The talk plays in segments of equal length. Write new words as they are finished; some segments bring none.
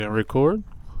Gonna record?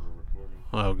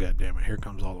 Oh, god damn it. Here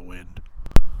comes all the wind.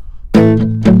 That's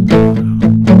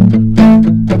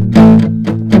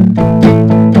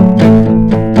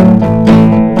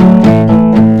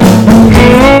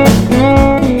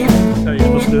how you're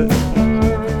supposed to do it.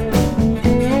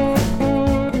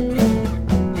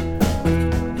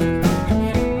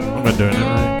 Am I doing it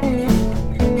right?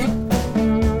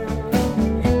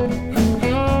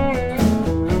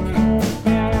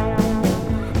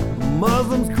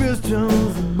 Muslims,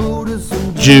 Christians, Buddhists,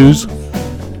 and Jews.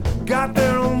 got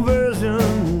their own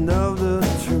version of the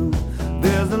truth.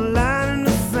 There's a line in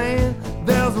the sand,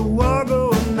 there's a war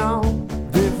going on.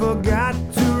 They forgot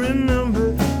to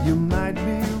remember you might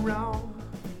be wrong.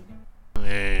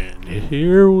 And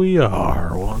here we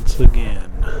are once again.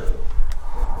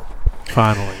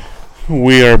 Finally.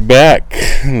 We are back.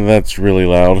 That's really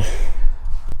loud.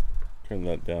 Turn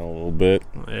that down a little bit.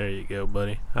 There you go,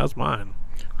 buddy. How's mine?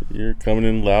 You're coming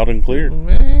in loud and clear.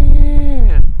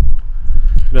 Man.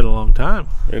 Been a long time.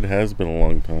 It has been a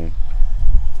long time.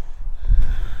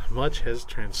 Much has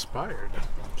transpired.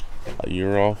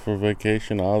 You're off for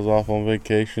vacation. I was off on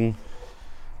vacation.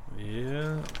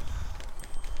 Yeah.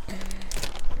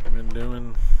 I've been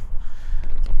doing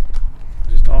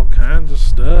just all kinds of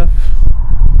stuff.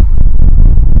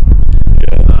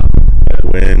 Yeah.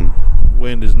 That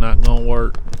Wind is not going to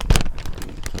work.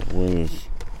 wind is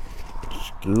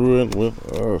screwing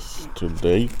with us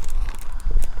today.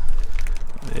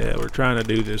 Yeah, we're trying to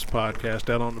do this podcast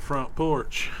out on the front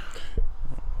porch.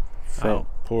 Front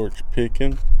porch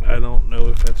picking. I don't know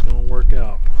if that's going to work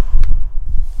out.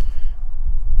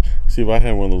 See, if I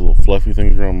had one of those little fluffy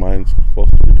things around mine, it's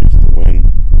supposed to reduce the wind.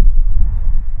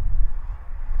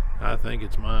 I think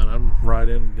it's mine. I'm right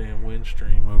in the damn wind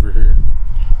stream over here.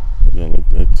 No,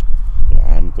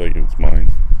 I'm thinking it's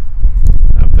mine.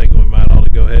 I'm thinking we might ought to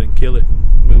go ahead and kill it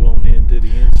and move on into the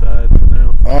inside for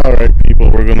now. Alright,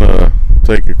 people, we're going to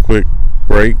take a quick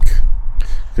break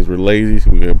because we're lazy,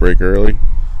 so we're going to break early.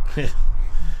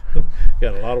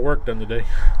 Got a lot of work done today.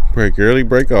 Break early,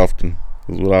 break often,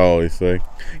 is what I always say.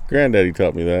 Granddaddy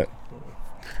taught me that.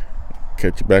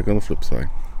 Catch you back on the flip side.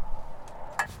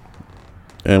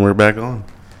 And we're back on.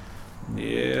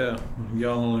 Yeah,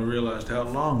 y'all only realized how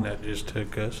long that just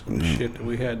took us and the shit that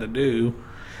we had to do.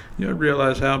 You'll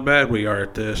realize how bad we are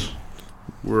at this.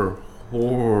 We're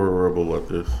horrible at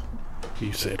this.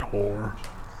 You said horror.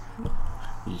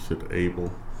 You said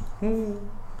able.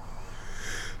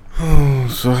 Oh,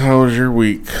 so how was your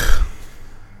week?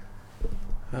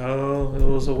 Oh, it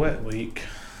was a wet week.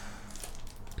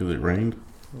 Because it rained?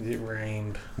 It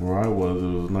rained. Where I was, it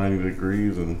was 90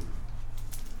 degrees and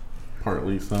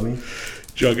partly sunny.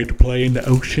 Did y'all get to play in the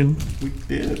ocean? We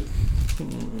did.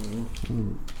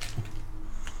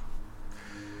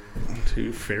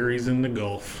 Two ferries in the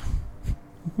Gulf.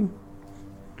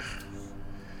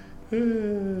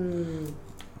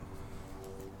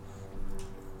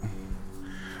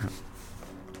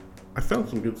 I found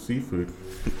some good seafood.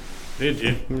 Did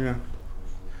you? Yeah.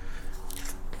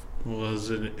 Was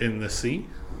it in the sea?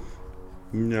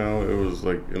 No, it was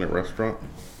like in a restaurant.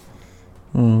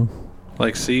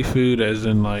 Like seafood as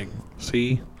in like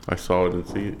sea? I saw it and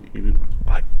see it, eat it.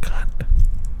 Like cunt.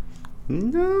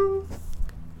 No.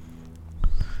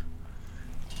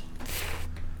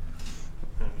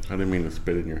 I didn't mean to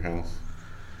spit in your house.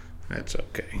 That's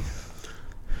okay. You're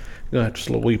going to have to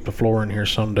sweep the floor in here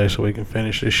someday so we can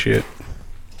finish this shit.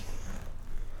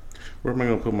 Where am I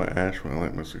going to put my ash when I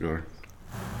light my cigar?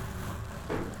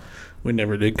 We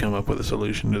never did come up with a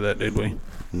solution to that, did we?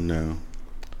 No.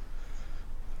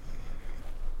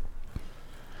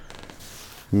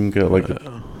 You got like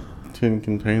a tin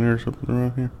container or something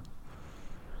around here?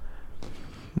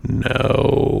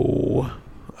 No.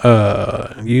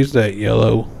 Use that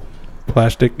yellow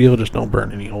plastic deal. Just don't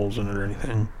burn any holes in it or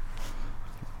anything.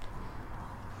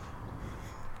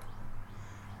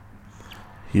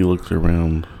 He looks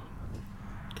around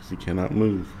because he cannot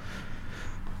move.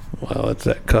 Well, it's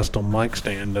that custom mic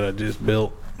stand that I just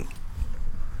built.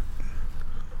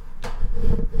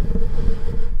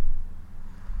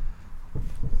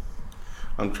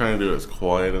 I'm trying to do it as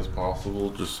quiet as possible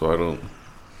just so I don't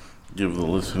give the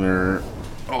listener,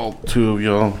 all two of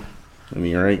y'all, an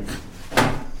earache.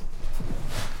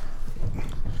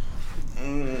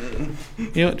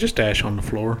 You know, just ash on the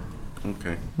floor.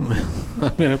 Okay. I'm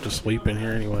going to have to sleep in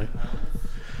here anyway.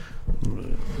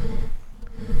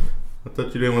 I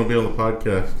thought you didn't want to be on the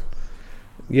podcast.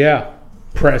 Yeah,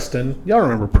 Preston. Y'all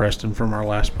remember Preston from our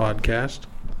last podcast?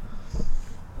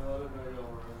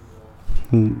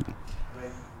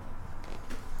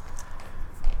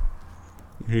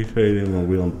 He said he didn't want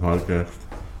to be on the podcast.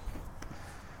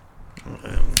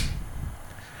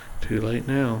 Too late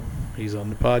now. He's on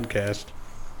the podcast.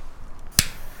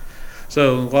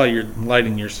 So while you're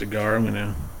lighting your cigar, I'm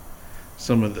gonna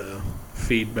some of the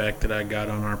feedback that I got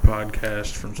on our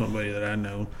podcast from somebody that I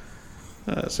know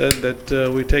said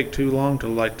that we take too long to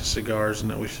light the cigars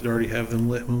and that we should already have them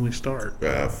lit when we start.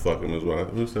 Fuck him as well.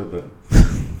 Who said that?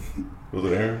 Was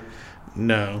it Aaron?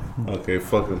 No. Okay,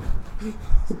 fuck him.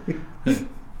 I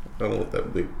don't want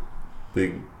that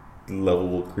big,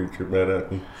 lovable creature mad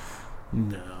at me.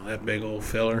 No, that big old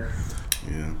feller.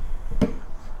 Yeah.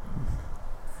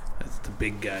 That's the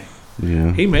big guy.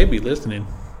 Yeah. He may be listening.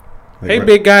 Hey, right.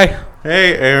 big guy.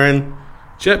 Hey, Aaron.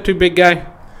 What you up to, big guy?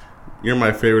 You're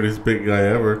my favoriteest big guy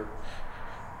ever.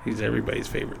 He's everybody's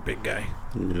favorite big guy.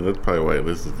 Yeah, that's probably why he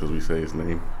listens, because we say his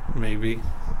name. Maybe.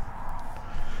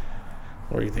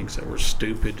 Or he thinks that we're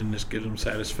stupid and this gives him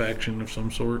satisfaction of some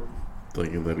sort.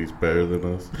 Thinking that he's better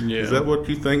than us. Yeah. Is that what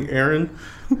you think, Aaron?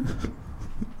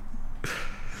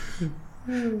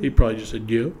 He probably just said,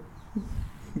 yeah.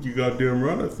 You goddamn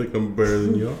right, I think I'm better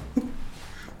than y'all.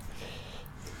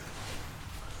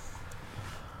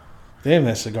 Damn,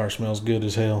 that cigar smells good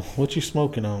as hell. What you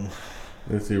smoking on?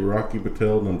 It's the Rocky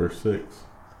Patel No. 6.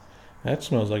 That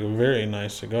smells like a very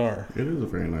nice cigar. It is a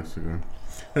very nice cigar.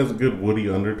 Has a good woody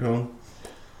undertone.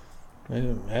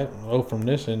 From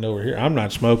this end over here. I'm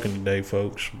not smoking today,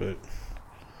 folks, but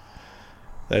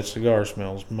that cigar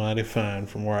smells mighty fine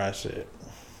from where I sit.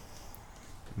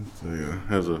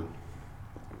 Has a...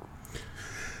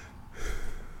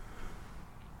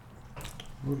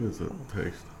 What does it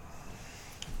taste?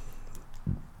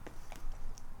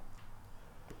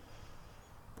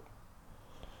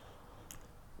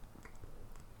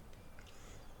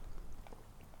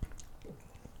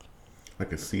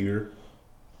 Like a cedar.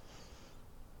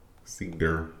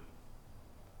 Cedar.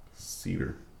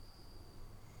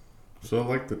 So I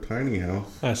like the tiny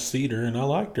house. I seen her and I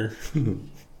liked her.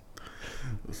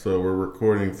 So we're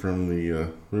recording from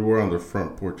we were on the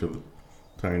front porch of the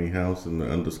tiny house in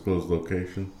the undisclosed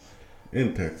location.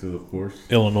 In Texas, of course.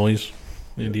 Illinois,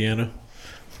 Indiana,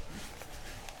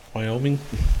 Wyoming.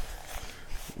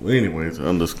 Well, anyways,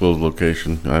 undisclosed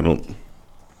location. We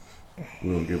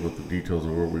don't give up the details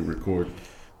of where we record.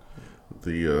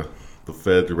 The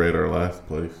feds raid our last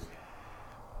place.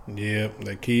 Yep,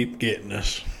 they keep getting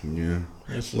us. Yeah.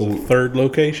 This is the third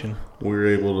location. We were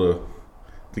able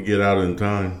to get out in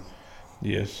time.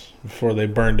 Yes, before they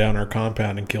burned down our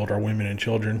compound and killed our women and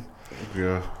children.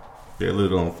 Yeah. They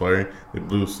lit it on fire. They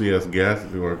blew CS gas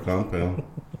into our compound.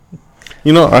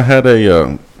 You know, I had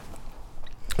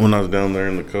when I was down there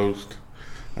in the coast,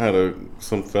 I had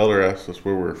some feller asked us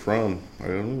where we're from. I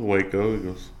go, Waco. He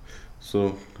goes,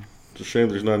 so it's a shame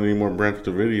there's not any more Branch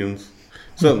Davidians.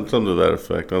 Something to that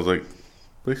effect. I was like,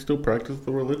 they still practice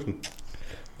the religion.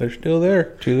 They're still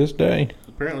there to this day.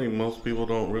 Apparently, most people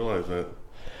don't realize that.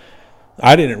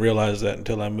 I didn't realize that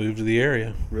until I moved to the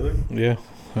area. Really? Yeah.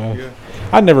 Yeah.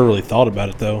 I never really thought about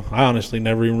it, though. I honestly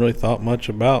never even really thought much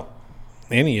about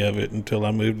any of it until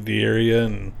I moved to the area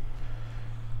and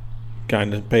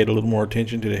kind of paid a little more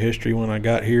attention to the history when I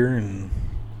got here, and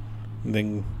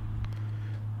then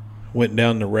went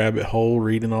down the rabbit hole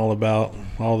reading all about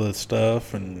all the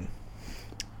stuff. And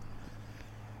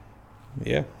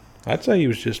yeah, I'd say he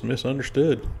was just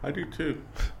misunderstood. I do too.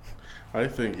 I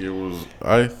think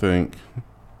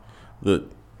that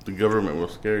the government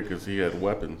was scared because he had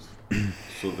weapons,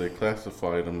 so they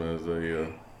classified him as a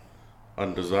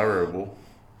undesirable,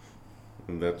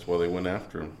 and that's why they went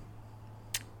after him.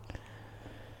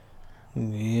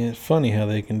 Yeah, it's funny how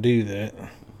they can do that.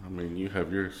 I mean, you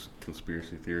have your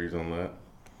conspiracy theories on that.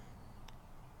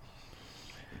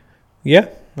 Yeah,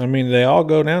 I mean, they all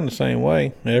go down the same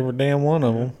way. Every damn one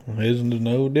of them isn't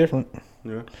no different.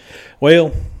 Yeah.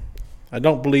 Well, I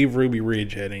don't believe Ruby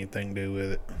Ridge had anything to do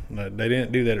with it. No, they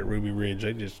didn't do that at Ruby Ridge.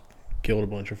 They just killed a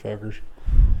bunch of fuckers.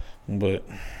 But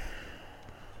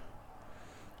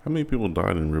How many people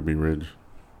died in Ruby Ridge?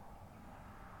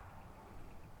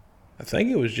 I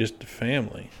think it was just the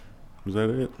family. Was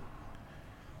that it?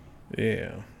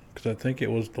 Yeah, because I think it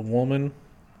was the woman.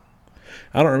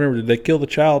 I don't remember. Did they kill the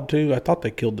child too? I thought they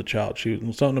killed the child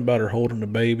shooting. Something about her holding the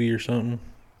baby or something.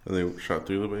 And they shot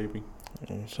through the baby?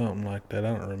 Something like that.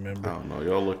 I don't remember. I don't know.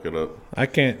 Y'all look it up. I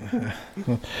can't.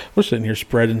 We're sitting here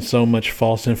spreading so much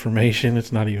false information.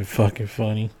 It's not even fucking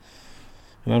funny.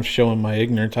 And I'm showing my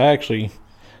ignorance. I actually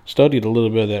studied a little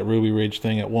bit of that Ruby Ridge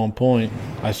thing at one point.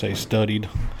 I say studied.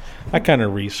 I kind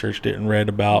of researched it and read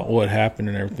about what happened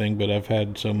and everything, but I've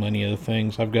had so many other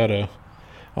things. I've got to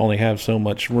only have so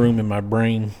much room in my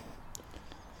brain.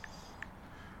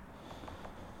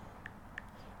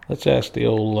 Let's ask the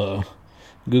old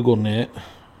Google Net.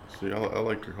 See, I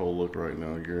like your whole look right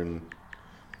now. You're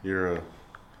in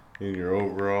your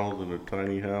overalls in a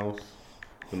tiny house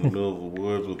in the middle of the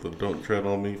woods with the "Don't Tread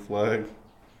on Me" flag.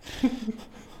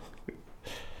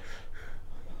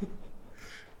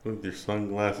 With your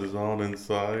sunglasses on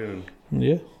inside, and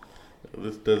Yeah.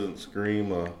 this doesn't scream.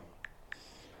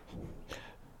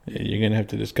 Yeah, you're gonna have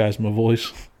to disguise my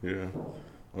voice. Yeah,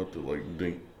 I have to like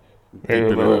deep I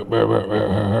it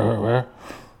out.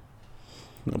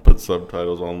 I put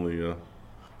subtitles on the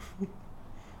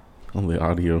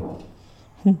audio.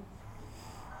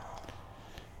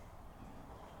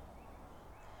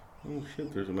 Oh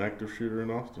shit! There's an active shooter in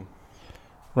Austin.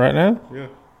 Right now? Yeah.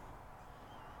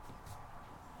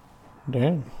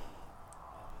 Damn.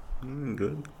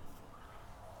 Good.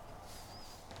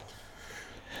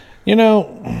 You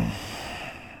know,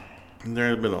 There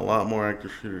have been a lot more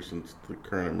active shooters since the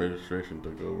current administration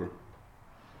took over.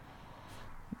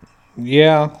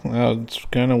 yeah, that's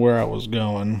kind of where I was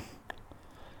going.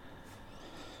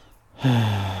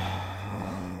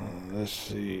 Let's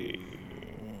see.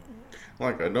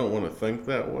 Like, I don't want to think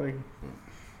that way.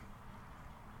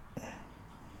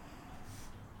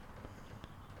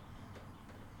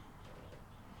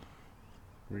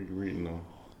 What are you reading on?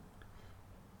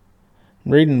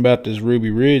 I'm reading about this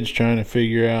Ruby Ridge, trying to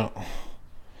figure out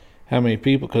how many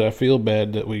people, because I feel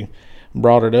bad that we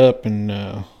brought it up,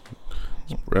 and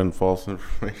Spreading false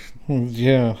information.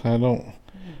 yeah, I don't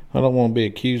want to be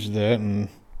accused of that, and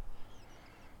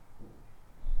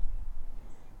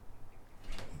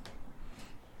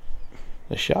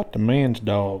they shot the man's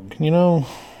dog. You know,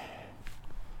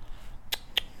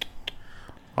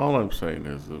 All I'm saying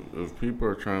is if people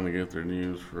are trying to get their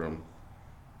news from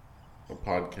a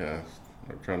podcast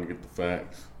or trying to get the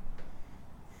facts,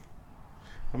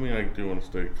 I mean, I do want to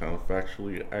stay kind of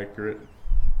factually accurate.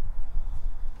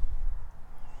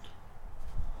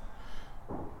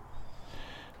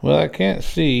 well, I can't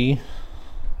see.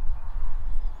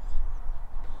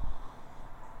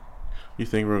 You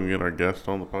think we're going to get our guest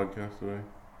on the podcast today?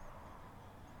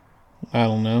 I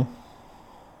don't know.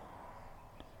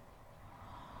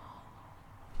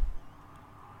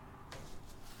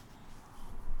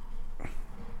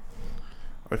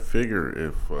 I figure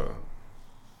if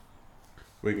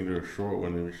we can do a short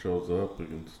one and he shows up, we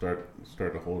can start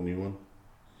a whole new one.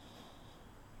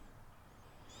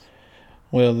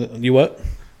 Well, you what?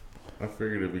 I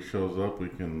figured if he shows up, we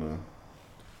can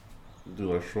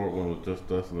do a short one with just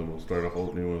us, and then we'll start a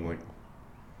whole new one, like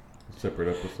a separate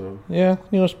episode. Yeah,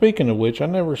 speaking of which, I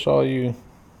never saw you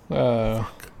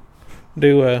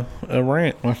do a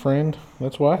rant, my friend.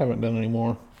 That's why I haven't done any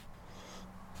more.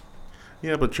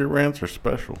 Yeah, but your rants are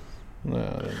special. No,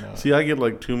 they're not. See, I get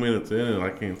like 2 minutes in and I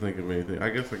can't think of anything. I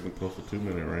guess I can post a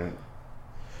 2-minute rant.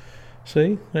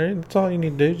 See, that's all you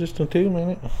need to do, just a 2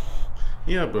 minute.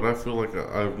 Yeah, but I feel like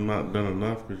I've not done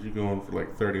enough because you go on for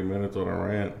like 30 minutes on a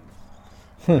rant.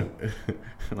 And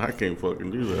I can't fucking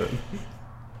do that.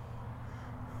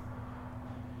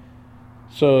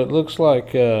 So it looks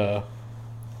like they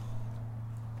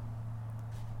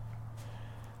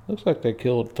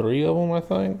killed 3 of them, I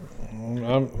think.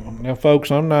 Now, folks,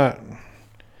 I'm not.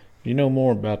 If you know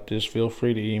more about this, feel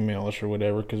free to email us or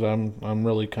whatever, because I'm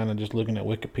really kind of just looking at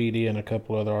Wikipedia and a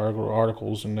couple other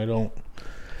articles, and they don't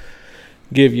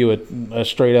give you a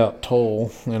straight out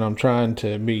toll. And I'm trying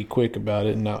to be quick about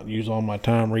it and not use all my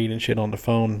time reading shit on the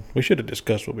phone. We should have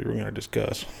discussed what we were going to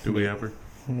discuss. Do we ever?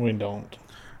 We don't.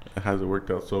 Has it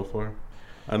worked out so far?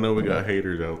 I know we got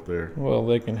haters out there. Well,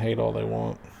 they can hate all they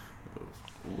want.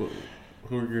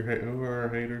 Who are our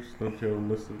haters? Don't you have them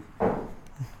listed?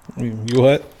 You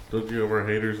what? Don't you have our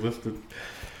haters listed?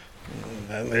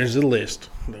 There's a list.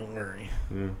 Don't worry.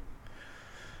 Yeah.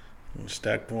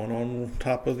 Stacked one on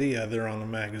top of the other on the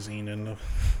magazine and the.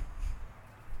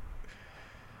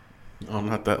 Oh,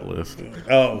 not that list.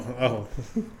 Oh.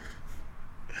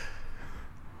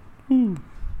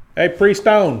 Hey,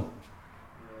 Pre-Stone.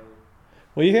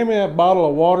 Will you hand me that bottle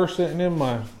of water sitting in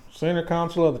my center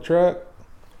console of the truck?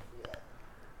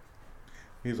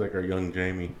 He's like our young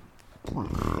Jamie.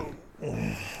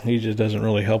 He just doesn't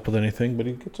really help with anything, but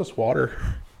he gets us water.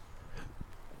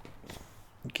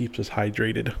 He keeps us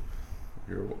hydrated.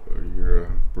 You're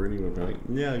Brittany would be like,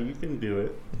 yeah, you can do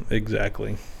it.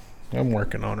 Exactly. I'm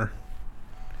working on her.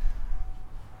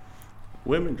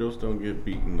 Women just don't get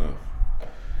beat enough.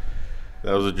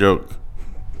 That was a joke.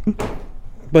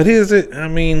 But is it? I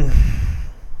mean,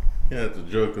 Yeah, it's a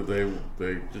joke that they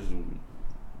just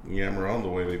yammer on the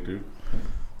way they do.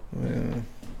 yeah.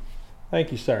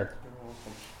 Thank you, sir.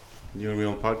 You want to be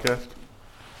on the podcast?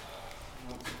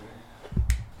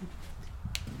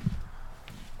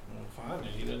 Well, fine,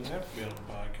 he doesn't have to be on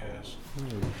the podcast.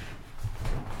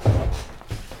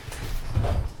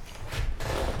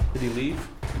 Did he leave?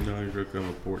 No, he's right down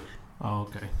the porch. Oh,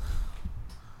 okay.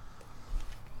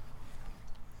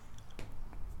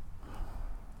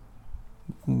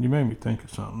 You made me think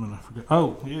of something and I forgot.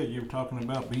 Oh, yeah, you were talking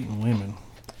about beating women.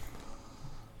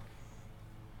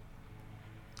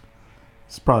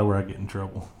 It's probably where I get in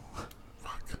trouble.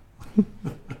 Fuck.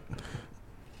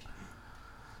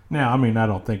 Now, I mean, I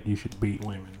don't think you should beat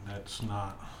women. That's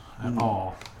not at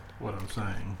all what I'm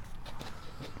saying.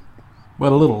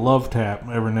 But a little love tap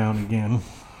every now and again.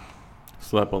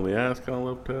 Slap on the ass kind of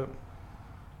love tap?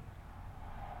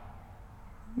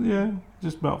 Yeah,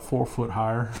 just about 4 foot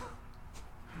higher.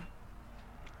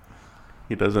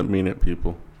 He doesn't mean it,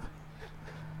 people.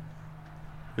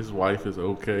 His wife is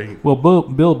okay. Well,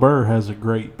 Bill Burr has a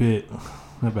great bit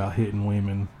about hitting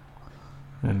women.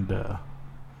 And,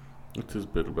 What's his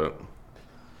bit about?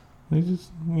 They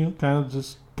just, kind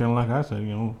of like I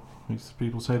said, these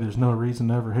people say there's no reason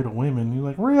to ever hit a woman. You're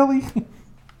like, really?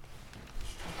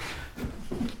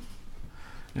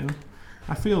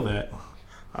 I feel that.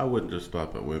 I wouldn't just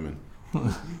stop at women.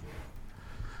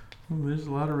 There's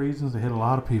a lot of reasons to hit a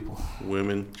lot of people.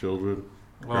 Women, children,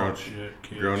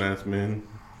 grown-ass men.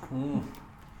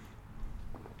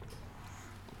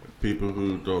 People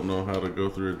who don't know how to go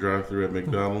through a drive-thru at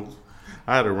McDonald's.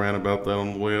 I had a rant about that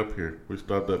on the way up here. We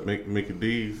stopped at Mickey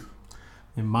D's.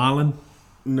 In Milan?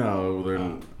 No, they're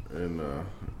in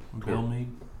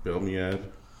Belmead.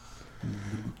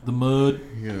 The mud.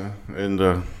 Yeah,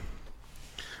 and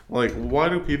why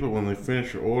do people when they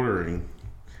finish ordering,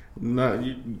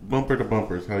 bumper to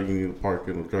bumper is how you need to park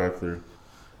in the drive-thru?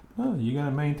 Oh, you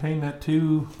gotta maintain that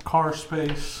 2 car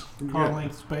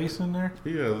length space in there.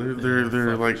 Yeah,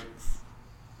 they're like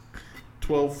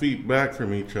 12 feet back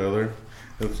from each other.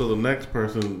 And so the next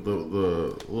person, the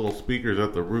little speakers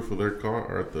at the roof of their car,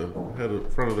 or at the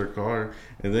front of their car,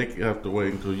 and they have to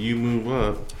wait until you move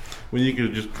up. When you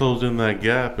could just close in that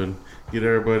gap and get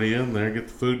everybody in there, get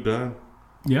the food done.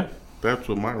 Yeah. That's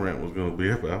what my rant was going to be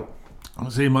about.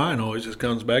 See, mine always just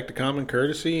comes back to common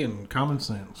courtesy and common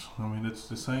sense. I mean, it's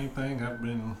the same thing I've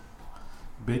been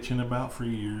bitching about for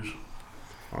years.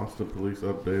 Austin police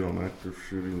update on active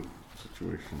shooting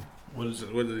situation. What is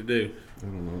it? What did they do? I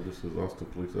don't know. This is Austin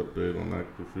police update on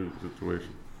active shooting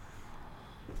situation.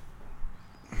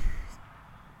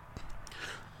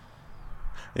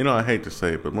 I hate to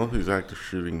say it, but most of these active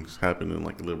shootings happen in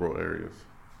liberal areas.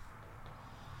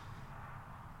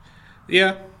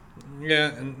 Yeah,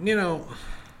 and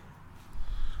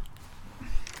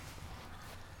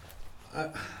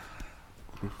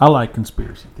I like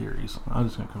conspiracy theories. I'm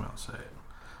just gonna come out and say it.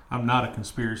 I'm not a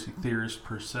conspiracy theorist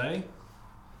per se,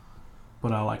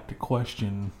 but I like to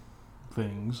question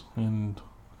things. And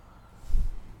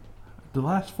the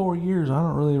last 4 years, I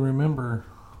don't really remember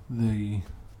this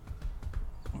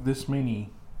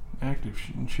many active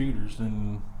shooters.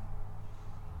 And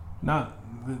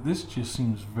this just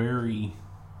seems very.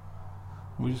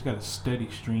 We just got a steady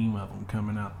stream of them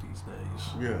coming out these days.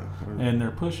 Yeah, and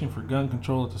they're pushing for gun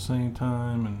control at the same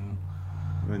time, and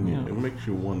it makes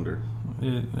you wonder.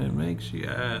 It makes you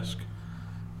ask.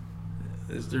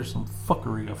 Is there some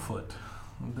fuckery afoot?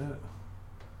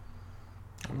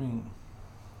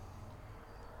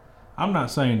 I'm not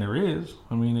saying there is.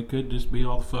 It could just be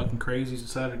all the fucking crazies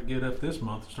decided to get up this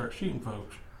month and start shooting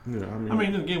folks. Yeah,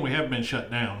 again, we have been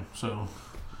shut down, so.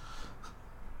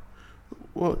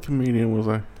 What comedian was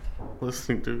I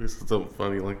listening to? He said something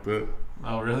funny like that.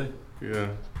 Oh, really?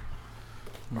 Yeah.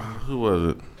 Who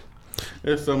was it?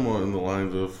 There's someone in the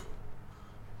lines of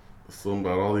something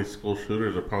about all these school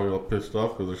shooters are probably all pissed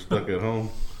off because they're stuck at home.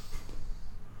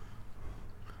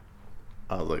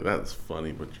 I was like, that's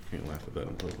funny, but you can't laugh at that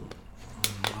in public.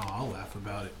 Oh, I'll laugh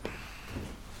about it.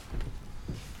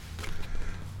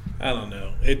 I don't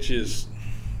know. It just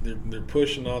they're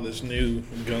pushing all this new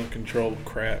gun control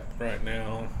crap right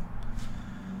now.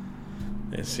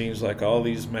 It seems like all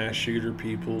these mass shooter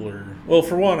people are. Well,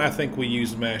 for one, I think we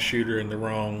use mass shooter in the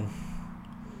wrong.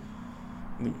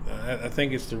 I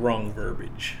think it's the wrong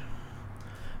verbiage.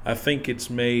 I think it's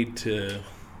made to.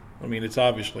 It's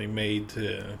obviously made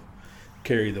to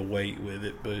carry the weight with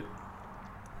it, but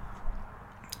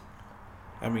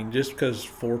just because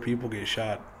 4 people get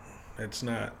shot, that's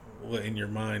not what in your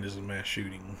mind is a mass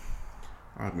shooting.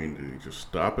 Did he just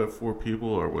stop at 4 people,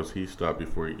 or was he stopped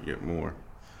before he get more?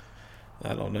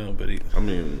 I don't know, but he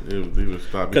was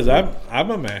stopped because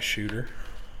I'm a mass shooter,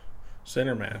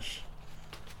 center mass,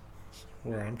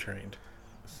 where I'm trained.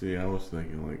 See, I was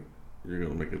thinking you're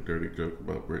gonna make a dirty joke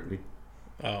about Brittany.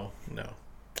 Oh no.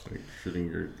 Shooting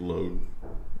your load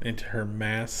into her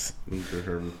mass. Into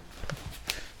her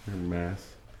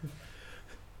mass.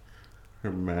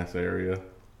 Her mass area.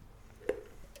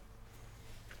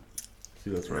 See,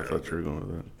 that's where I thought you were going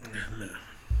with that. No.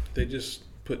 They just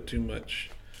put too much.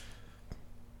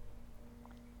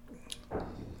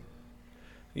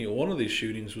 One of these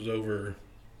shootings was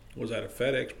at a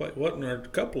FedEx place. Wasn't there? A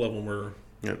couple of them were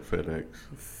At FedEx.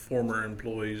 former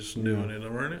employees doing it,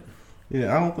 weren't it?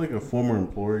 Yeah, I don't think a former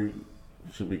employee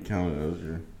should be counted as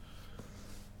your.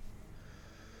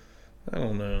 I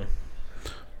don't know.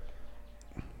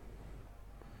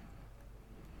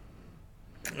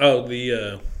 Oh,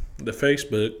 the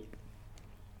Facebook.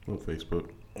 What Facebook?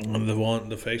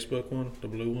 The Facebook one, the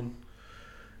blue one.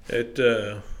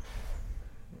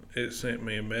 It sent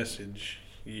me a message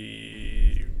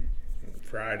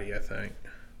Friday, I think,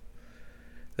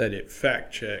 that it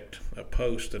fact checked a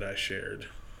post that I shared.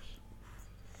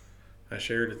 I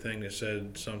shared a thing that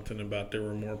said something about there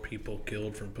were more people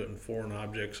killed from putting foreign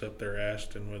objects up their ass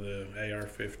than with an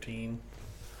AR-15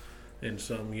 in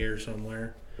some year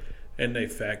somewhere. And they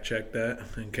fact checked that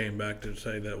and came back to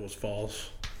say that was false.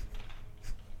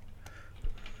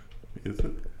 Is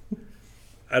it?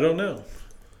 I don't know.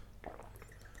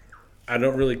 I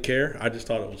don't really care. I just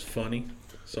thought it was funny,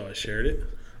 so I shared it.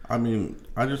 I mean,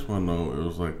 I just want to know, it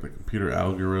was like the computer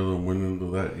algorithm went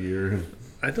into that year and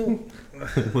I don't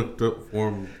looked up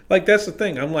for them. like. That's the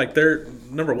thing. I'm like, they're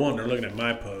number one. They're looking at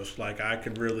my post. Like, I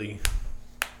could really.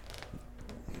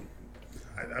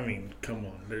 I mean, come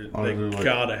on. They like,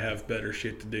 gotta have better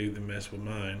shit to do than mess with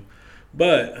mine.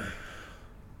 But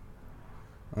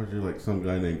I was just like some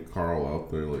guy named Carl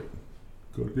out there, like,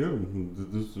 God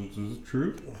damn, is this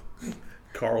true?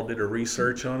 Carl did a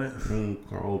research on it. And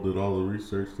Carl did all the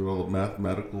research, did all the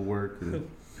mathematical work. And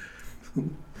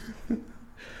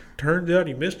Turns out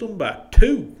he missed them by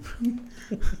 2.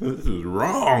 this is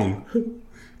wrong.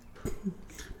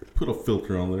 Put a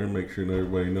filter on there and make sure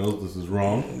everybody knows this is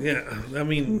wrong. Yeah, I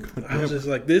mean, I was just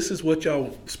like, this is what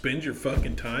y'all spend your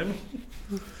fucking time?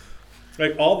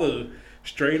 Like, all the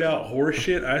straight out horse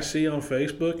shit I see on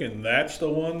Facebook, and that's the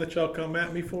one that y'all come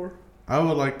at me for? I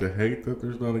would like to hate that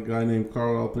there's not a guy named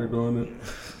Carl out there doing it,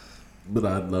 but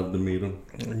I'd love to meet him.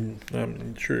 I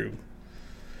mean, true.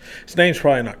 His name's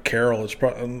probably not Carl. It's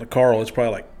probably Carl. It's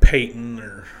probably like Peyton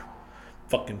or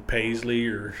fucking Paisley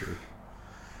or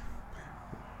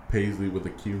Paisley with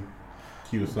a Q.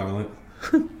 Q silent.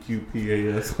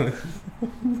 QPAS.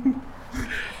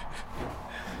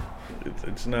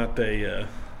 It's not a. Yeah,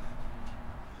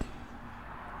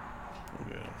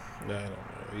 I don't know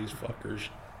these fuckers.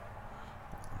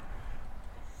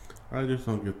 I just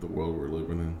don't get the world we're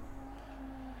living in.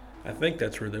 I think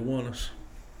that's where they want us.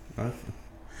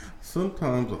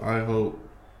 Sometimes I hope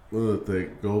that they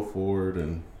go forward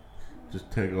and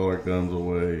just take all our guns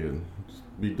away and just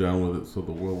be done with it, so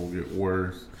the world will get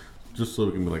worse, just so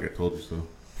we can be like, I told you so.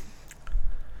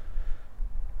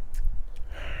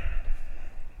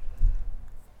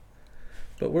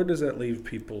 But where does that leave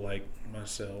people like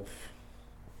myself,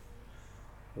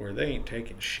 where they ain't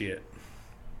taking shit?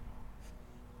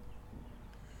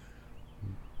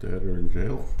 Dead or in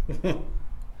jail?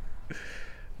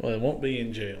 Well, it won't be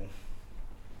in jail.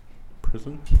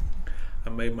 Prison? I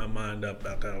made my mind up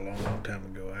about that a long, long time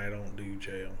ago. I don't do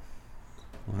jail.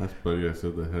 Well, that's buddy I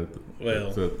said that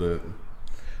Well, said that.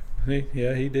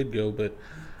 Yeah, he did go, but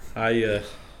I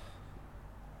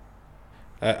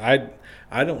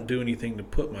don't do anything to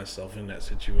put myself in that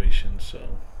situation, so.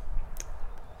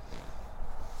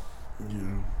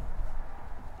 Yeah.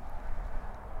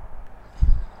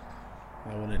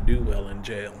 I wouldn't do well in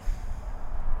jail.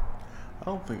 I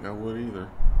don't think I would either.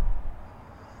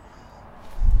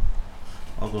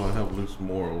 Although I have loose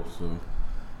morals, so.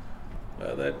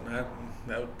 Well, that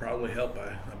would probably help,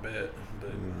 I bet. But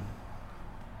Yeah.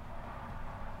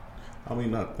 I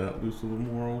mean, not that loose of the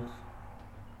morals.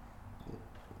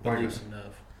 Like, loose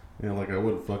enough. yeah, like I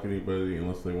wouldn't fuck anybody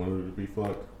unless they wanted to be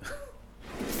fucked.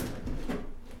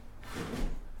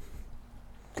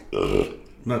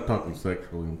 Not talking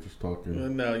sexually, I'm just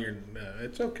talking. No,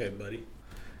 it's okay, buddy.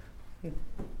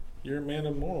 You're a man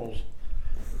of morals.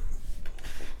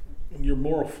 Your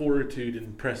moral fortitude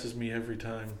impresses me every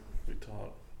time we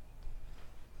talk.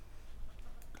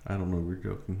 I don't know, we're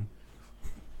joking.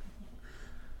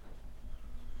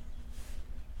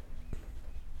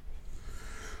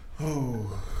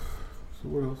 Oh, so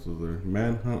what else is there?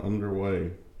 Manhunt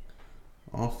underway.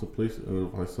 Austin police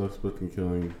identify suspect in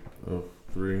killing of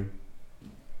 3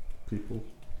 people.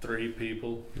 3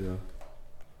 people. Yeah.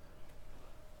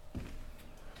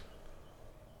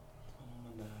 Mom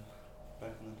and dad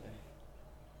back in the day.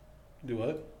 Do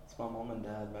what? It's my mom and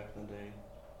dad back in the day.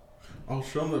 I'll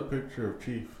show them that picture of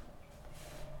Chief.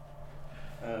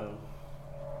 Oh.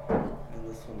 And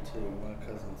this one too. My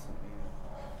cousin sent me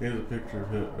He has a picture of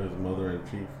his mother and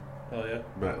Chief. Oh, yeah?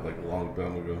 Back like a long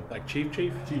time ago. Like Chief?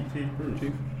 Chief Bruce.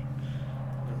 Chief.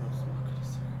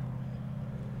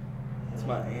 It's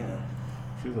my aunt.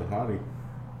 She's a hottie.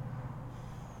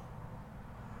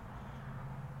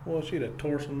 Well, she'd have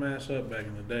tore some ass up back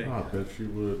in the day. Oh, I bet she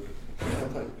would. She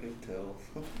had like pigtails.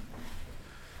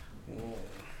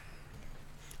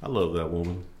 I love that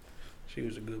woman. She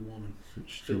was a good woman.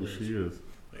 She is.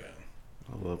 Yeah.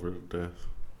 I love her to death.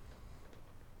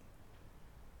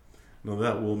 Now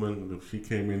that woman, if she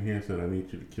came in here and said, I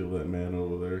need you to kill that man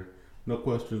over there, no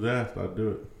questions asked, I'd do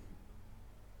it.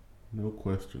 No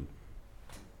question.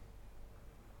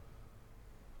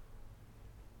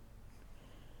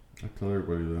 I tell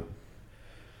everybody that.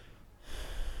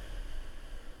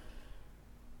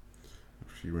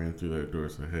 If she ran through that door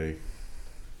and said, hey,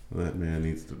 that man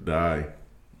needs to die.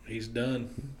 He's done.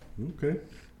 Okay.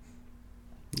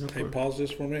 No Hey, question. pause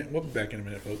this for a minute. We'll be back in a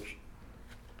minute, folks.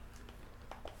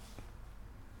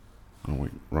 Oh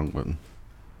wait, wrong button.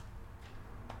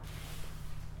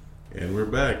 And we're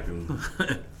back. And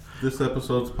this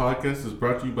episode's podcast is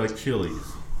brought to you by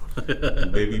Chili's.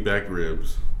 Baby back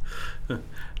ribs.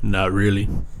 Not really,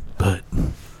 but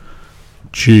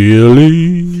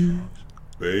chili.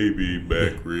 Baby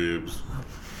back ribs.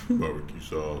 Barbecue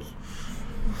sauce.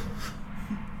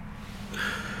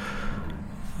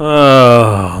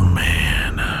 Oh,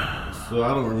 man. So I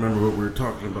don't remember what we were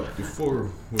talking about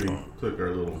before we took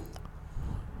our little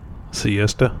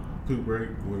Siesta. poop break,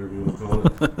 whatever you want to call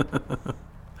it.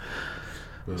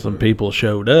 But, Some people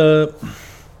showed up.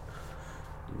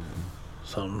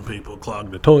 Some people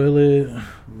clogged the toilet.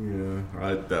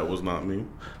 Yeah, that was not me.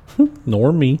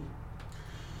 Nor me.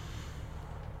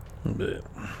 But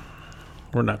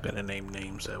we're not going to name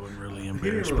names. That would really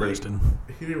embarrass really- Preston.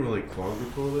 He didn't really clog the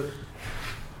toilet.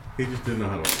 He just didn't know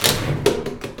how to flush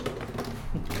it.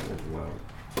 That was loud.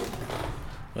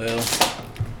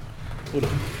 Well,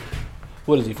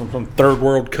 what is he from some third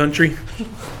world country?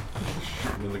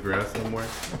 In the grass somewhere.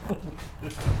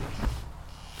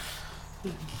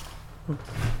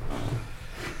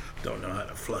 Don't know how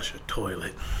to flush a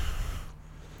toilet.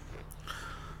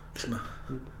 It's not,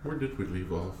 Where did we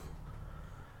leave off?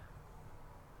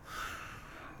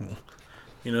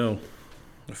 you know,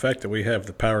 the fact that we have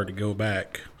the power to go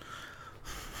back.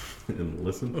 And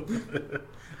listen.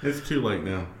 It's too late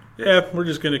now. Yeah, we're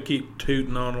just going to keep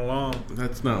tooting on along.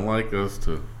 That's not like us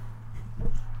to.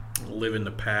 Live in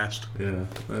the past. Yeah,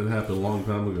 that happened a long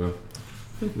time ago.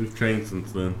 We've changed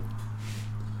since then.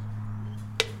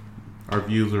 Our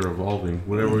views are evolving.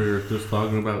 Whatever we were just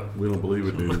talking about, we don't believe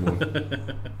it anymore.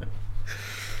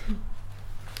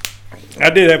 I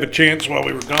did have a chance while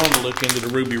we were gone to look into the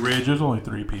Ruby Ridge. There's only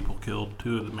 3 people killed,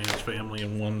 2 of the man's family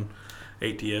and 1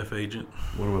 ATF agent.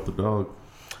 What about the dog?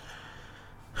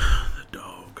 The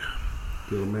dog.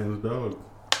 Kill a man's dog.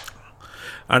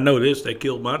 I know this. They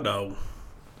killed my dog.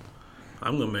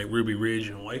 I'm going to make Ruby Ridge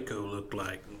and Waco look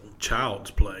like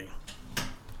child's play.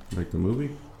 Like the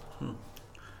movie?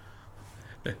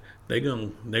 They're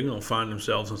gonna find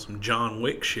themselves in some John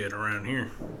Wick shit around here.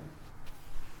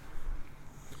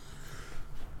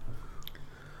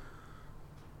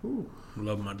 Ooh,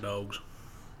 Love my dogs.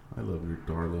 I love your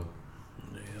Darla.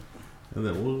 Yeah. And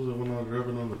then what was the one I was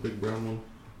driving on, the big brown one?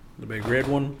 The big red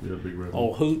one. Yeah, big red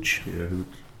All one. hooch. Yeah, Hooch.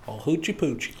 All hoochie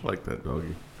poochie. I like that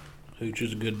doggy. Hooch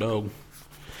is a good dog.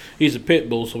 He's a pit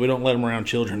bull, so we don't let him around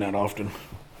children that often.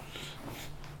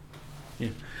 Yeah.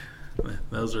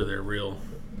 Those are their real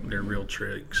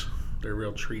tricks. Their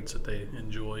real treats that they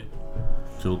enjoy.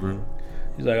 Children.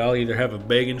 He's like, I'll either have a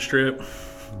begging strip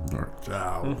Or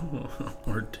chow.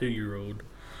 or a 2-year-old.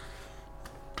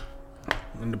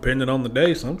 And depending on the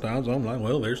day, sometimes I'm like,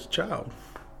 well, there's the child.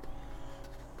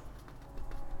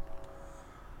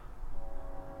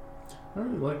 I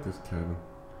really like this cabin.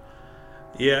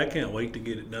 Yeah, I can't wait to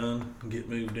get it done and get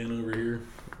moved in over here.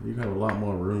 You have a lot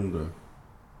more room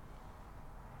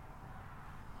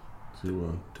To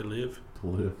live. to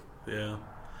live. Yeah.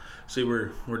 See,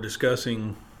 we're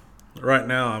discussing right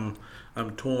now.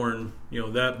 I'm torn. You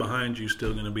know, that behind you is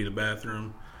still going to be the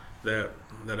bathroom. That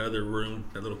other room,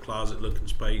 that little closet-looking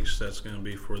space, that's going to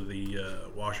be for the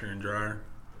washer and dryer.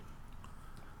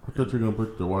 I thought you were gonna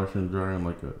put the washer and dryer in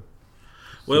like a.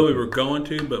 Well, we were going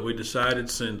to, but we decided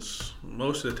since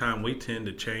most of the time we tend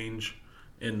to change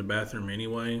in the bathroom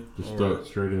anyway. Just or start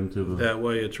straight into the. that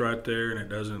way it's right there and it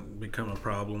doesn't become a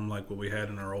problem like what we had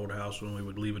in our old house when we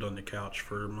would leave it on the couch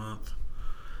for a month.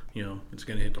 You know, it's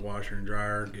going to hit the washer and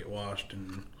dryer, get washed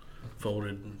and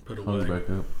folded and put Hung away. back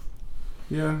up.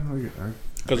 Yeah,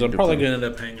 Because I'm probably going to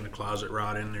end up hanging a closet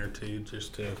rod in there too,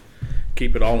 just to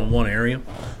keep it all in one area.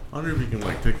 I wonder if you can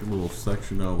like take a little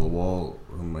section out of the wall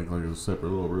and make like a separate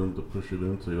little room to push it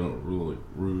in, so you don't really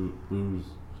lose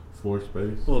floor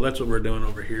space. Well, that's what we're doing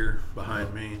over here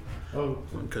behind me. Oh,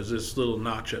 Because this little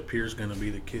notch up here is going to be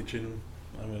the kitchen.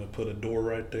 I'm going to put a door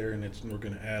right there, and we're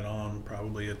going to add on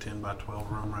probably a 10 by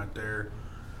 12 room right there.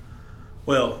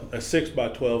 Well, a 6 by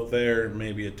 12 there, and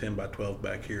maybe a 10 by 12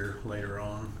 back here later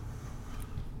on.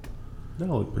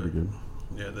 that'll look pretty good.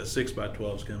 Yeah, the 6 by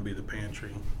 12 is going to be the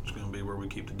pantry. It's going to be where we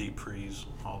keep the deep freeze,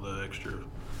 all the extra,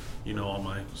 all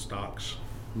my stocks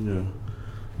Yeah.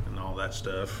 and all that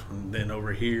stuff. And then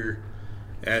over here,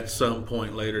 at some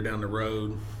point later down the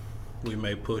road, we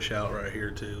may push out right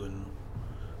here too and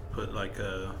put like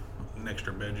an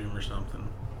extra bedroom or something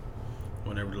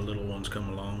whenever the little ones come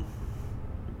along.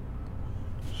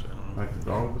 So Like the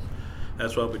dogs.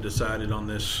 that's what we decided on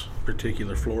this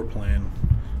particular floor plan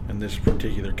and this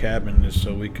particular cabin is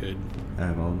so we could.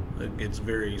 Add on. It's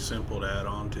very simple to add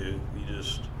on to. You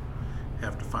just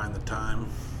have to find the time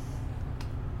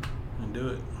and do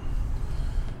it.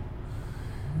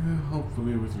 Yeah,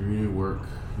 hopefully with your new work,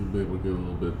 you'll be able to get a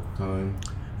little bit of time.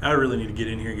 I really need to get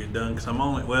in here and get done because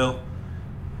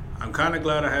I'm kind of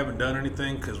glad I haven't done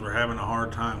anything because we're having a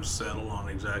hard time settle on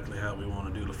exactly how we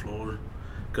want to do the floor.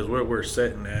 Because where we're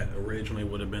sitting at originally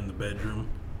would have been the bedroom,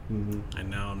 and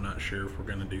now I'm not sure if we're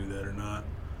going to do that or not.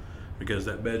 Because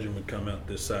that bedroom would come out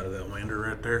this side of that window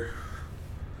right there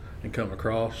and come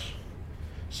across.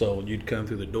 So you'd come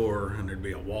through the door and there'd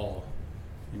be a wall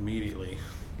immediately.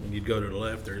 When you'd go to the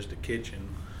left, there's the kitchen,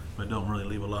 but don't really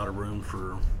leave a lot of room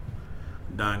for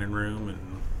dining room, and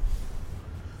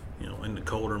in the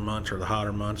colder months or the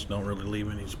hotter months, don't really leave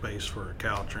any space for a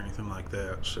couch or anything like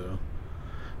that. So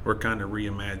we're kind of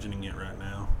reimagining it right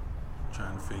now,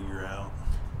 trying to figure out.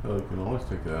 Oh, you can always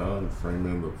take that out and frame it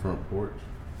in the front porch.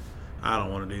 I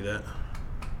don't want to do that.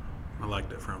 I like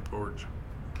that front porch.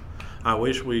 I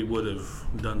wish we would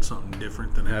have done something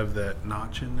different than have that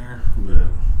notch in there, but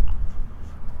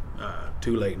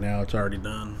too late now. It's already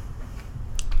done.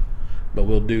 But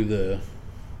we'll do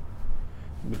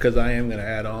because I am going to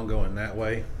add on going that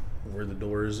way where the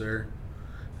door is there.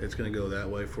 It's going to go that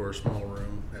way for a small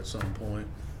room at some point.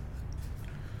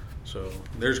 So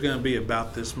there's going to be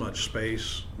about this much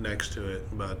space next to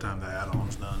it by the time the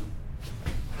add-on's done.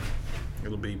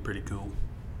 It'll be pretty cool.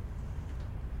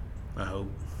 I hope.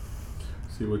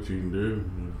 See what you can do.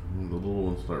 When the little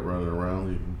ones start running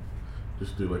around, you can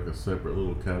just do like a separate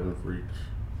little cabin for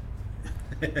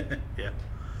each. Yeah.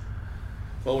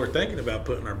 Well, we're thinking about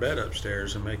putting our bed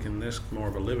upstairs and making this more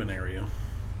of a living area.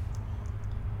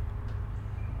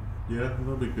 Yeah,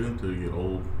 that'll be good until you get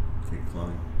old. Can't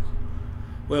climb.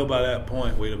 Well, by that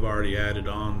point, we'd have already added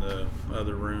on the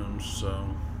other rooms, so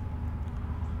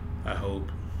I hope.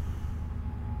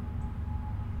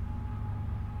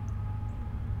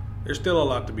 There's still a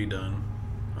lot to be done,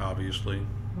 obviously.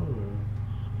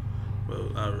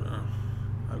 But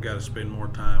I've got to spend more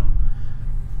time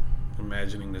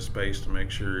imagining the space to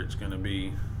make sure it's going to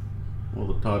be. Well,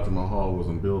 the Taj Mahal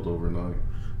wasn't built overnight.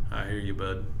 I hear you,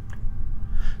 bud.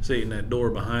 See, in that door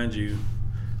behind you,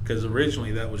 because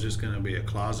originally that was just going to be a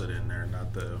closet in there,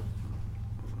 not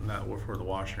for the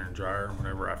washer and dryer.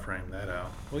 Whenever I framed that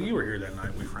out, well, you were here that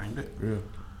night we framed it. Yeah.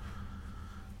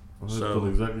 Well, that's So-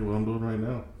 exactly what I'm doing right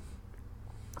now.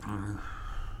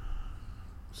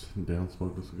 Sitting down,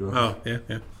 smoking a cigar. Oh,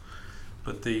 yeah.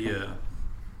 But the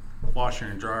washer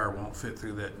and dryer won't fit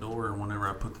through that door, and whenever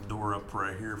I put the door up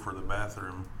right here for the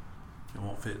bathroom, it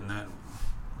won't fit in that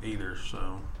either.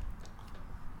 So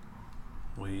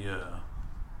it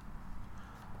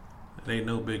ain't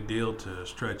no big deal to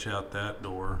stretch out that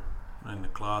door in the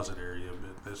closet area,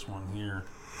 but this one here,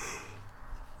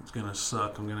 it's gonna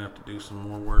suck. I'm gonna have to do some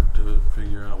more work to it,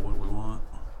 figure out what we want.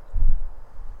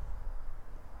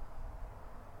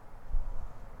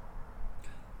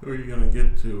 Who are you gonna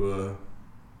get to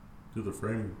do the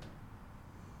framing?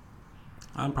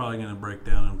 I'm probably gonna break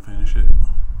down and finish it.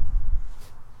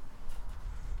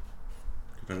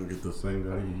 You're gonna get the same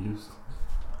guy you used.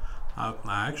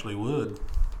 I actually would.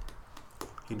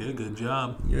 He did a good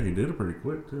job. Yeah, he did it pretty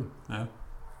quick too. Yeah.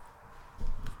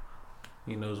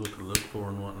 He knows what to look for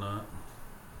and whatnot.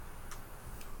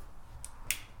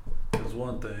 Because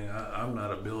one thing, I'm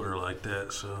not a builder like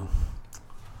that, so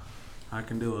I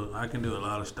can do a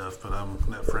lot of stuff, but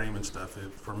that framing stuff.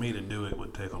 For me to do it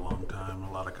would take a long time,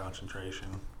 a lot of concentration,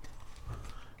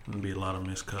 and be a lot of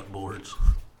miscut boards.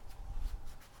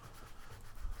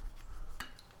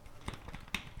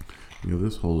 Yeah,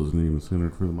 this hole isn't even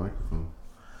centered for the microphone.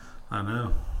 I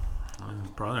know.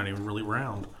 Probably not even really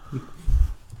round.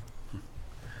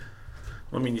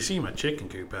 I mean, you see my chicken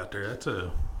coop out there.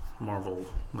 Marvel.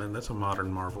 Man, that's a modern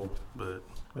Marvel, but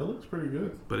It looks pretty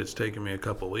good. it's taken me a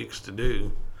couple weeks to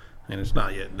do, and it's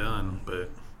not yet done. But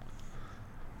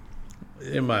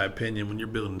in my opinion, when you're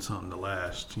building something to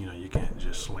last, you can't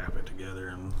just slap it together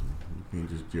and. You can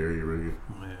just jerry rig it.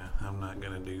 Yeah, I'm not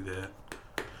gonna do that.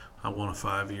 I want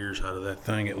 5 years out of that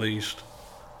thing at least.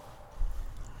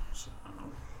 So,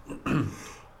 I'm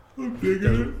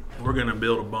digging it. we're gonna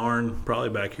build a barn, probably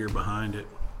back here behind it,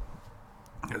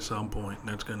 at some point.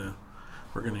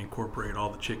 We're gonna incorporate all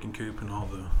the chicken coop and all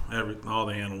the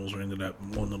animals into that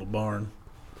one little barn,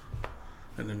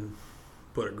 and then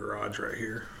put a garage right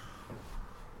here.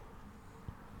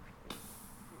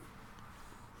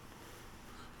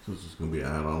 So it's just gonna be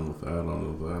add-on with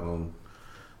add-on with add-on.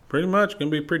 Pretty much gonna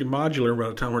be pretty modular by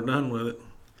the time we're done with it.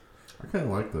 I kind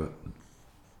of like that.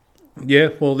 Yeah,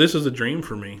 well, this is a dream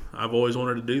for me. I've always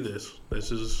wanted to do this.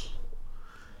 This is,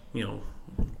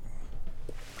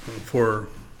 for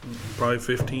probably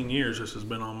 15 years, this has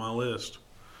been on my list.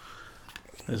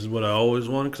 This is what I always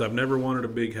wanted because I've never wanted a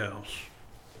big house.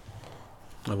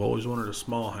 I've always wanted a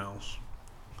small house.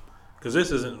 Because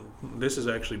this is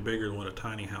actually bigger than what a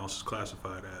tiny house is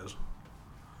classified as.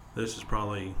 This is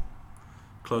probably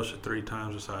close to 3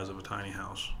 times the size of a tiny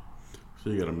house. So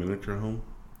you got a miniature home?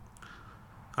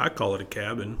 I call it a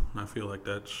cabin. I feel like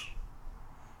that's,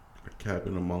 A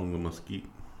cabin among the mesquite.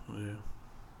 yeah.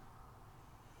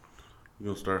 You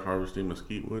gonna start harvesting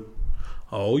mesquite wood?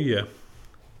 Oh, yeah.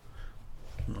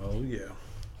 Oh, yeah.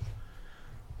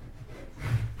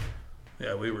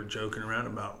 Yeah, we were joking around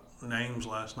about names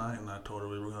last night, and I told her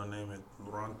we were going to name it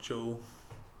Rancho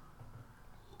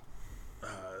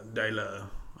de la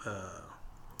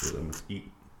The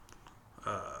mesquite.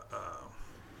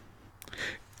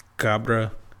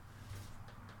 Cabra.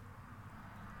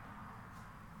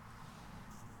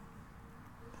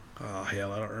 Oh,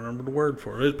 hell, I don't remember the word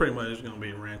for it. It's pretty much going to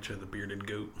be Rancho the Bearded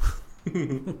Goat. I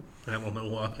don't know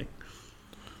why.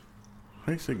 How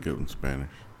do you say goat in Spanish?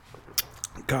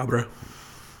 Cabra.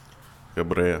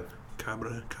 Cabrea.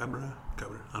 Cabra. I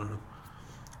don't know.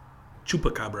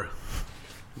 Chupacabra.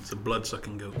 It's a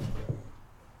blood-sucking goat.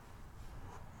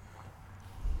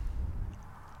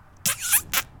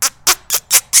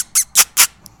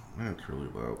 That's really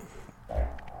loud.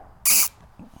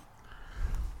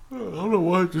 I don't know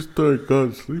why I just started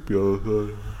getting sleepy all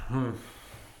the time.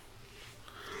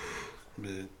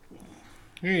 But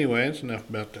anyway, that's enough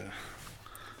about the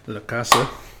La Casa.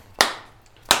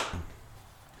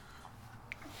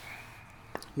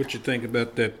 What you think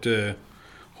about that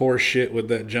horse shit with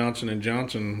that Johnson &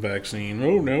 Johnson vaccine?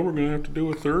 Oh, now we're going to have to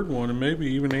do a third one, and maybe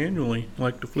even annually,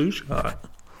 like the flu shot.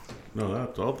 No,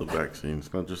 that's all the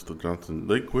vaccines, not just the Johnson.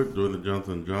 They quit doing the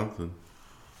Johnson & Johnson.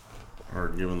 Or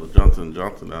giving the Johnson &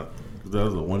 Johnson out. Because that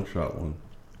was a one-shot one.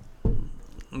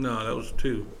 No, that was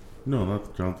 2. No, not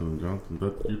the Johnson & Johnson.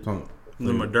 That, you're talking...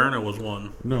 The Moderna was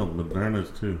 1. No, the Moderna's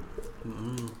 2.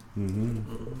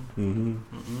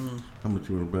 How much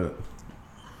you want to bet?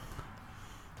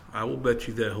 I will bet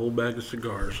you that whole bag of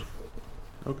cigars.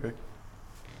 Okay.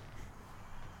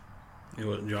 It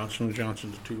was Johnson &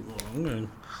 Johnson's 2. Well, I'm going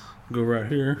to go right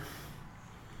here.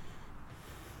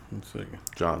 Let's see.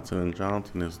 Johnson &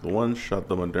 Johnson is the one shot.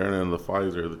 The Moderna and the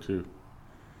Pfizer are the 2.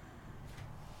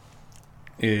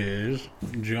 Is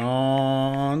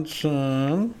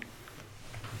Johnson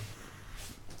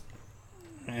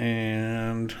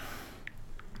and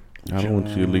I don't want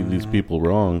you to leave these people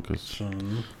wrong because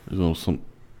there's some.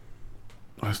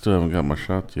 I still haven't got my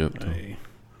shots yet. Though. A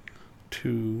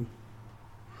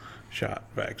 2-shot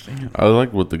vaccine. I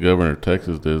like what the governor of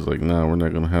Texas did. It's like, we're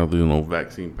not going to have these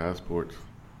vaccine passports.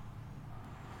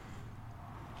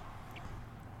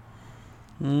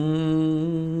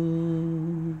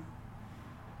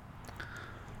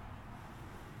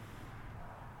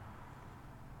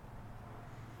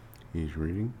 He's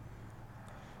reading.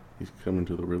 He's coming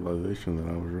to the realization that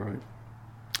I was right.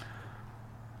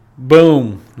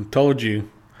 Boom. I told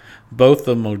you. Both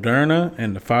the Moderna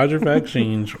and the Pfizer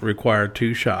vaccines require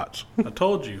 2 shots. I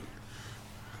told you.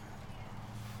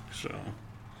 So,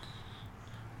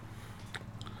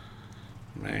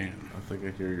 man. I think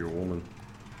I hear your woman.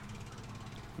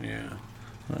 Yeah.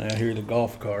 I hear the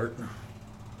golf cart.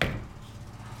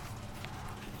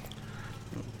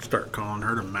 Start calling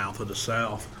her the mouth of the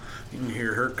South. You can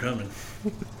hear her coming.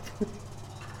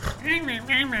 I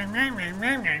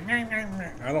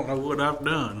don't know what I've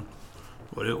done,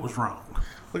 but it was wrong.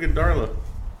 Look at Darla.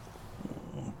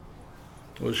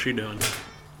 What's she doing?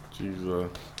 She's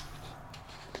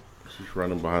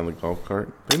running behind the golf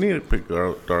cart. They need to pick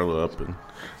Darla up, and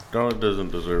Darla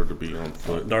doesn't deserve to be on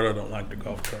foot. Darla don't like the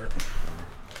golf cart.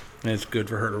 And it's good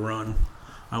for her to run.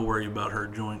 I worry about her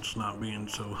joints not being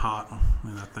so hot,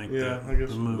 and I think Yeah, that I guess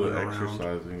the the moving around.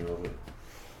 exercising of it.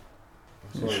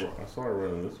 I saw her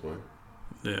running this way.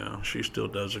 Yeah, she still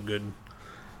does a good.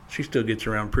 She still gets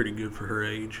around pretty good for her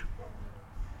age.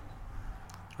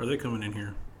 Are they coming in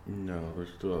here? No, they're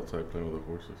still outside playing with the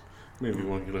horses. Maybe you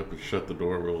want to get up and shut the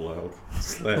door real loud.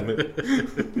 Slam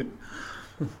it.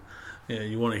 Yeah,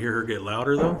 you want to hear her get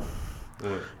louder though?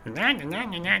 What?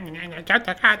 Shut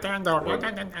the goddamn door.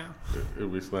 If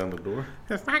we slam the door?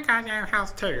 It's my goddamn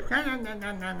house too.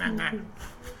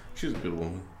 She's a good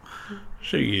woman.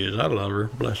 She is. I love her.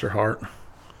 Bless her heart.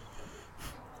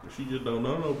 She just don't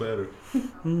know no better.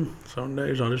 Some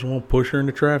days I just want to push her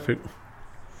into traffic.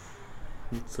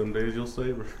 Some days you'll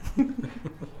save her.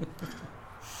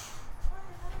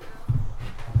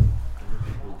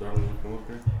 Darling, come up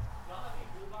here.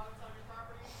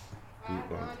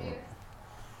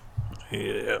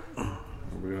 Yeah.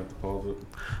 We're gonna have to pause it.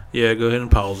 Yeah, go ahead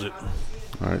and pause it.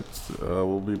 All right,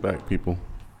 we'll be back, people.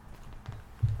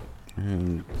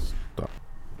 And stop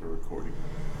the recording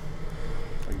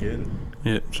again.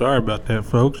 Yeah, sorry about that,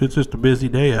 folks. It's just a busy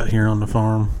day out here on the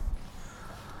farm.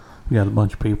 We got a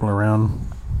bunch of people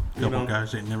around. A couple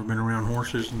guys that ain't never been around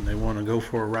horses, and they want to go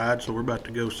for a ride, so we're about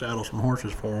to go saddle some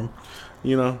horses for them.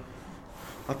 You know,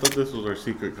 I thought this was our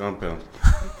secret compound.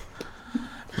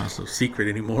 Not so secret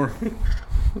anymore.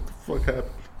 What the fuck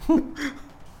happened?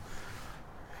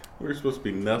 We were supposed to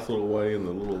be nestled away in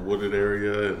the little wooded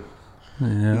area,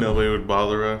 and nobody would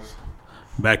bother us.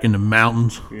 Back in the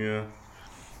mountains. Yeah.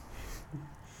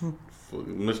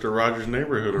 Mr. Rogers'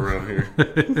 neighborhood around here.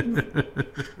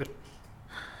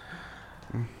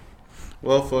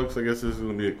 Well, folks, I guess this is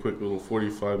going to be a quick little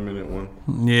 45-minute one.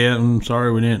 Yeah, I'm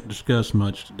sorry we didn't discuss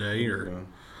much today or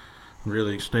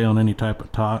really stay on any type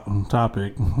of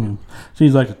topic.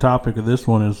 Seems like the topic of this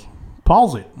one is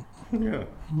pause it. Yeah,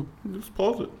 just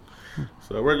pause it.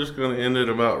 So we're just going to end it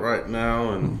about right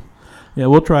now. And yeah,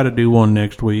 we'll try to do one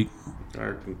next week.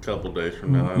 Or a couple days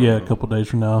from now. Yeah, a couple days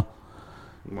from now.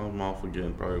 I'm off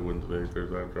again, probably Wednesday,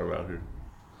 Thursday after I'm out here.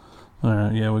 All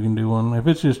right, yeah, we can do one. If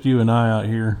it's just you and I out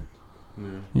here,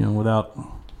 you know, without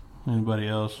anybody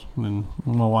else, then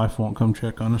my wife won't come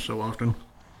check on us so often.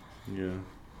 Yeah.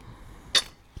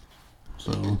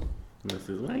 So. This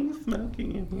is, why are you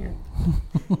smoking in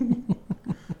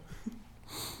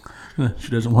here? She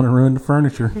doesn't want to ruin the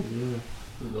furniture. Yeah.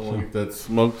 You don't want to get that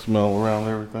smoke smell around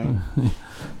everything.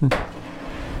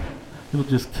 It'll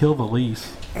just kill the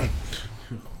lease.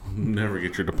 Never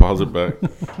get your deposit back.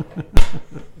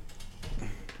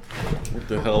 What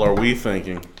the hell are we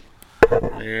thinking?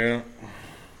 Yeah.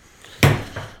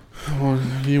 Well,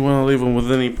 you want to leave them with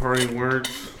any parting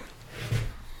words?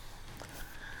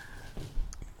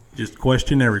 Just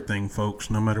question everything, folks,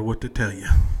 no matter what they tell you.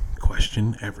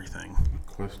 Question everything.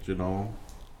 Question all.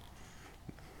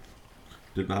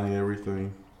 Deny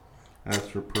everything.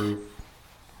 Ask for proof.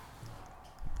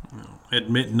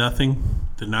 Admit nothing.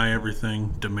 Deny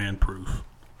everything. Demand proof.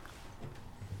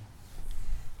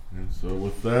 And so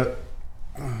with that,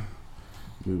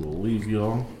 we will leave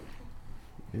y'all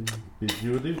and bid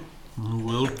you adieu.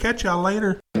 We'll catch y'all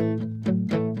later.